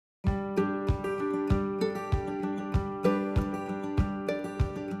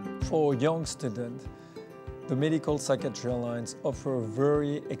for young students, the Medical Psychiatry Alliance offers a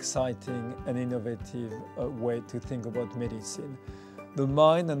very exciting and innovative way to think about medicine. The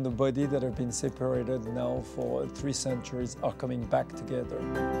mind and the body that have been separated now for 3 centuries are coming back together.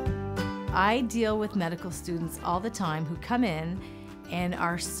 I deal with medical students all the time who come in and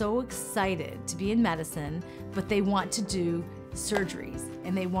are so excited to be in medicine, but they want to do surgeries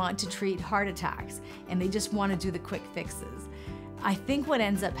and they want to treat heart attacks and they just want to do the quick fixes. I think what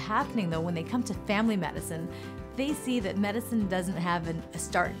ends up happening though, when they come to family medicine, they see that medicine doesn't have a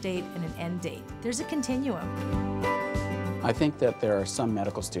start date and an end date. There's a continuum. I think that there are some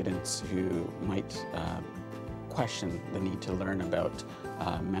medical students who might question the need to learn about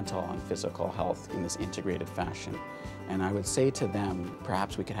mental and physical health in this integrated fashion. And I would say to them,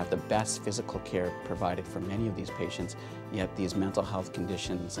 perhaps we could have the best physical care provided for many of these patients, yet these mental health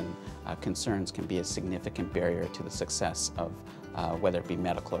conditions and concerns can be a significant barrier to the success of whether it be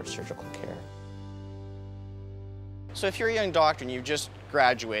medical or surgical care. So if you're a young doctor and you've just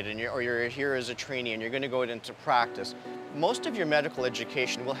graduated or you're here as a trainee and you're going to go into practice, most of your medical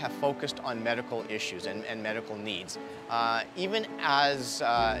education will have focused on medical issues and medical needs. Even as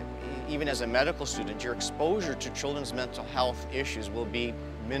a medical student, your exposure to children's mental health issues will be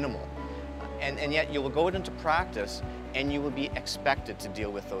minimal. And yet you will go into practice and you will be expected to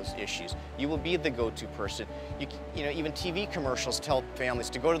deal with those issues. You will be the go-to person. You know, even TV commercials tell families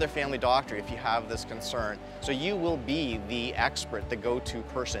to go to their family doctor if you have this concern. So you will be the expert, the go-to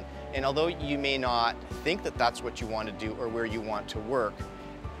person. And although you may not think that that's what you want to do or where you want to work,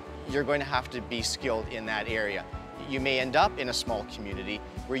 you're going to have to be skilled in that area. You may end up in a small community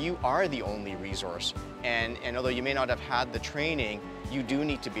where you are the only resource. And although you may not have had the training, you do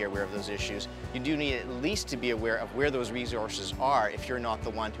need to be aware of those issues. You do need at least to be aware of where those resources are if you're not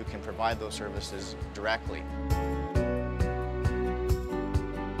the one who can provide those services directly.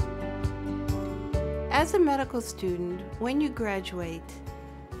 As a medical student, when you graduate,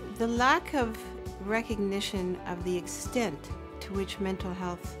 the lack of recognition of the extent to which mental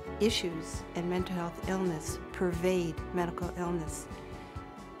health issues and mental health illness pervade medical illness,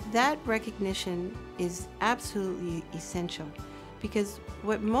 that recognition is absolutely essential, because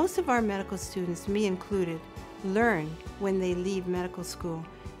what most of our medical students, me included, learn when they leave medical school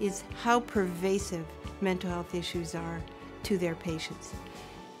is how pervasive mental health issues are to their patients.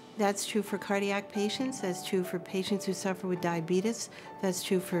 That's true for cardiac patients, that's true for patients who suffer with diabetes, that's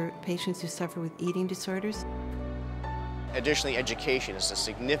true for patients who suffer with eating disorders. Additionally, education is a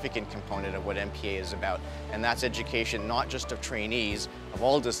significant component of what MPA is about, and that's education not just of trainees of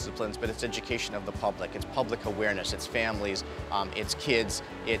all disciplines, but it's education of the public. It's public awareness, it's families, it's kids,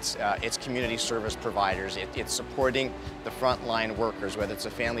 it's community service providers, it's supporting the frontline workers, whether it's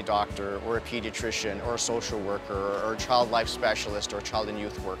a family doctor or a pediatrician or a social worker or a child life specialist or a child and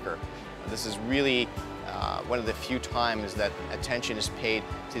youth worker. This is really one of the few times that attention is paid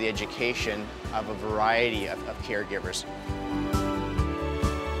to the education of a variety of caregivers.